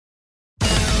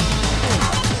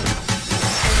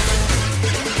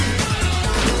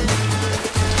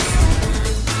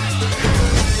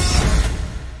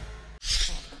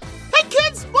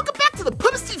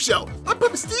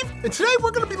and today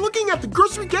we're going to be looking at the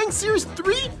Grossery Gang Series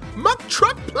 3 Muck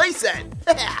Truck Playset.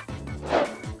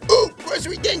 Ooh,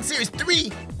 Grossery Gang Series 3,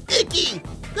 icky!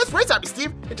 That's right, Tommy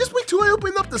Steve, and just wait till I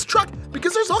open up this truck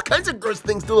because there's all kinds of gross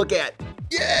things to look at.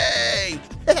 Yay!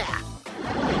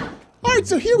 Alright,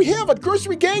 so here we have a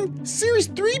Grossery Gang Series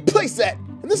 3 playset,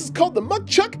 and this is called the Muck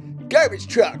Truck Garbage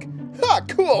Truck. Ha,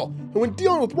 cool! And when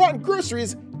dealing with rotten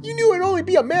groceries, you knew it'd only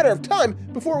be a matter of time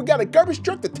before we got a garbage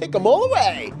truck to take them all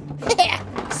away.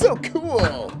 So cool!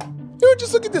 Now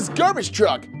just look at this garbage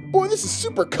truck. Boy, this is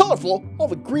super colorful. All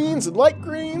the greens and light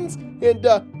greens, and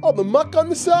all the muck on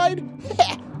the side.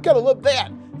 Gotta love that.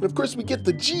 And of course we get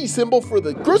the G symbol for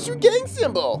the Grossery Gang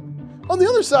symbol. On the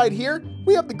other side here,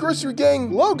 we have the Grossery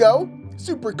Gang logo.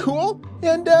 Super cool.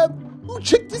 And ooh,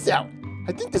 check this out.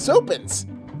 I think this opens.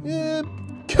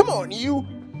 Come on, you.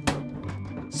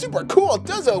 Super cool, it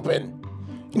does open.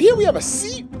 And here we have a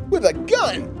seat with a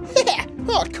gun.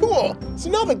 Oh, cool.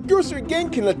 So now the Grossery Gang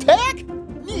can attack?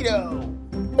 Neato.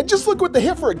 And just look what they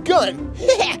have for a gun.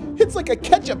 It's like a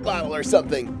ketchup bottle or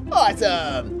something.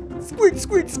 Awesome. Squirt,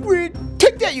 squirt, squirt.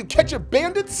 Take that, you ketchup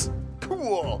bandits.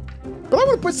 Cool. But I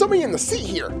want to put somebody in the seat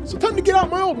here. So time to get out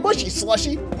my old mushy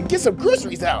slushy and get some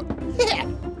groceries out.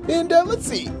 And let's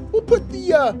see. We'll put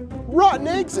the rotten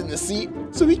eggs in the seat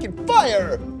so he can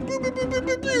fire. Boo, boo, boo, boo,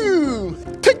 boo, boo.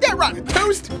 Take that, rotten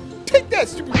toast. Take that,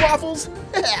 stupid waffles.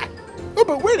 Oh,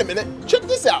 but wait a minute. Check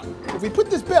this out. If we put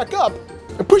this back up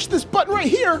and push this button right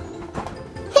here.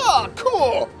 Ha,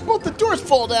 cool. Both the doors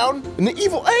fall down and the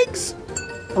evil eggs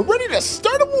are ready to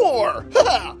start a war.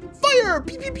 Ha, fire.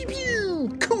 Pew, pew, pew,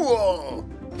 pew. Cool.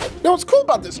 Now what's cool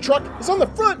about this truck is on the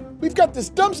front, we've got this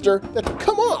dumpster that can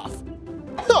come off.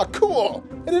 Ha, cool.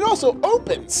 And it also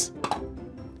opens.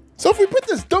 So if we put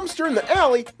this dumpster in the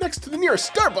alley next to the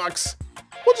nearest Starbucks,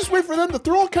 we'll just wait for them to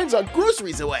throw all kinds of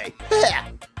groceries away.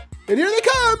 And here they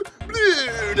come!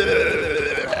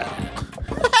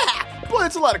 Boy,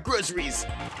 that's a lot of groceries.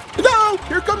 No,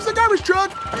 here comes the garbage truck!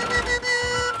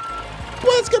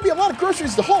 Boy, that's gonna be a lot of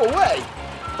groceries to haul away.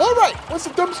 All right, once the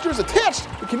dumpster is attached,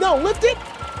 we can now lift it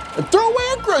and throw away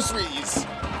our groceries.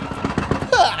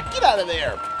 Ha, get out of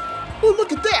there. Oh,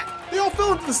 look at that. They all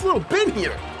fell into this little bin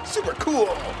here. Super cool.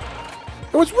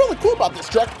 And what's really cool about this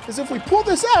truck is if we pull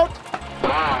this out,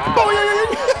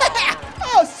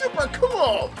 oh, super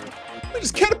cool. We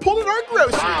just catapulted our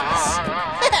groceries.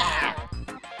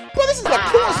 But this is the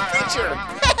coolest feature.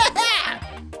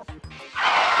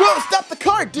 Whoa, stop the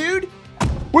car, dude.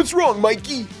 What's wrong,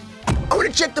 Mikey? I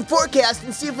want to check the forecast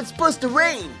and see if it's supposed to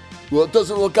rain. Well, it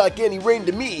doesn't look like any rain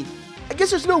to me. I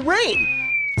guess there's no rain.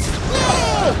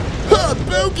 Ah,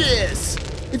 bogus.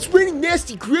 It's raining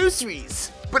nasty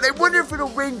groceries. But I wonder if it'll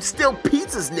rain stale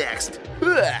pizzas next.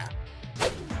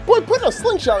 Boy, putting a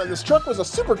slingshot in this truck was a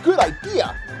super good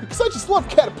idea, because I just love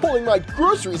catapulting my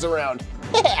groceries around.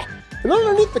 And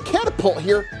underneath the catapult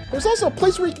here, there's also a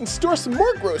place where you can store some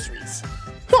more groceries.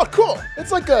 Oh, cool.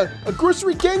 It's like a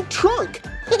Grossery Gang trunk.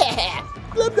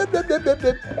 Blah, blah, blah, blah, blah,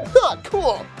 blah. Oh,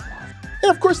 cool. And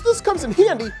of course, this comes in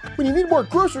handy when you need more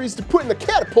groceries to put in the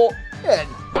catapult and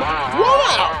throw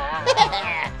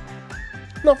out.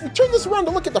 Now, if we turn this around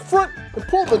to look at the front and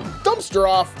pull the dumpster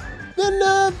off, then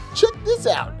check this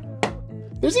out.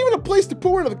 There's even a place to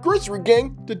put one of the Grossery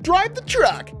Gang to drive the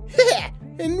truck.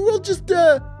 And we'll just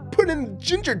put in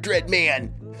Ginger Dread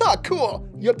Man. Oh, cool.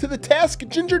 You up to the task,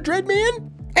 Ginger Dread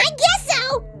Man? I guess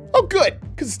so. Oh, good,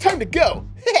 because it's time to go.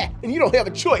 And you don't have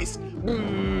a choice.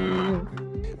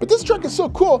 But this truck is so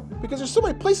cool because there's so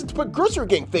many places to put Grossery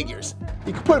Gang figures.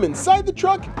 You can put them inside the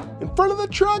truck, in front of the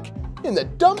truck, in the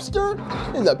dumpster,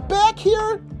 in the back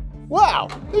here. Wow,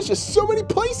 there's just so many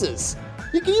places.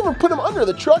 You can even put them under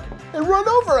the truck and run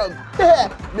over them. Blah,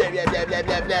 blah, blah, blah,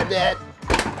 blah, blah, blah.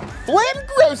 Flattened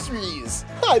groceries.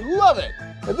 I love it.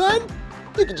 And then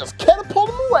you can just catapult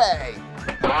them away.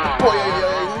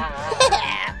 Boing.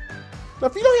 Now,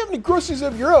 if you don't have any groceries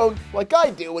of your own, like I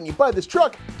do when you buy this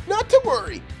truck, not to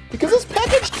worry, because this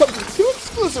package comes with 2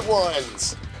 exclusive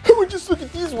ones. And just look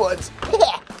at these ones.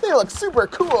 They look super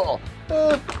cool.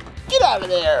 Get out of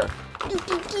there.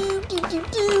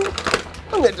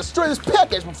 I'm gonna destroy this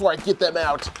package before I get them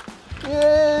out.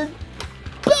 And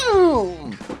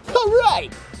boom! All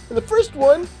right. And the first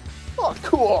one, oh,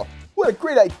 cool. What a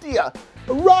great idea.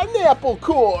 A rotten apple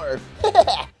core.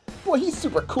 Boy, he's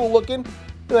super cool looking.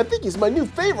 And I think he's my new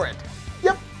favorite.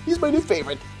 Yep, he's my new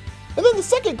favorite. And then the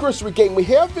second Grossery Gang we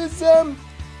have is,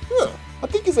 I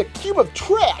think is a cube of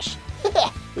trash.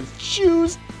 With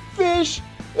shoes, fish,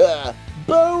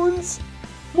 bones,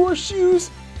 more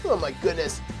shoes. Oh my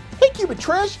goodness. Hey, cube of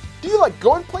trash, do you like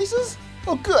going places?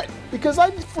 Oh good, because I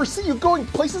foresee you going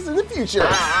places in the future.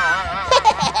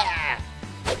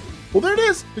 Well, there it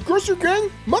is, the Grossery Gang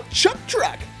Muck Chuck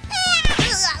truck.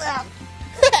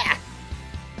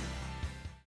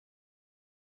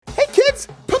 Hey kids,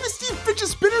 Puppet Steve fidget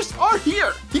spinners are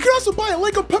here. You can also buy a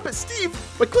Lego Puppet Steve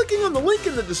by clicking on the link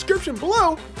in the description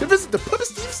below to visit the Puppet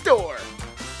Steve store.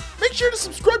 Make sure to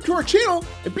subscribe to our channel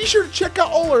and be sure to check out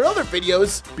all our other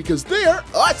videos because they're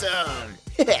awesome.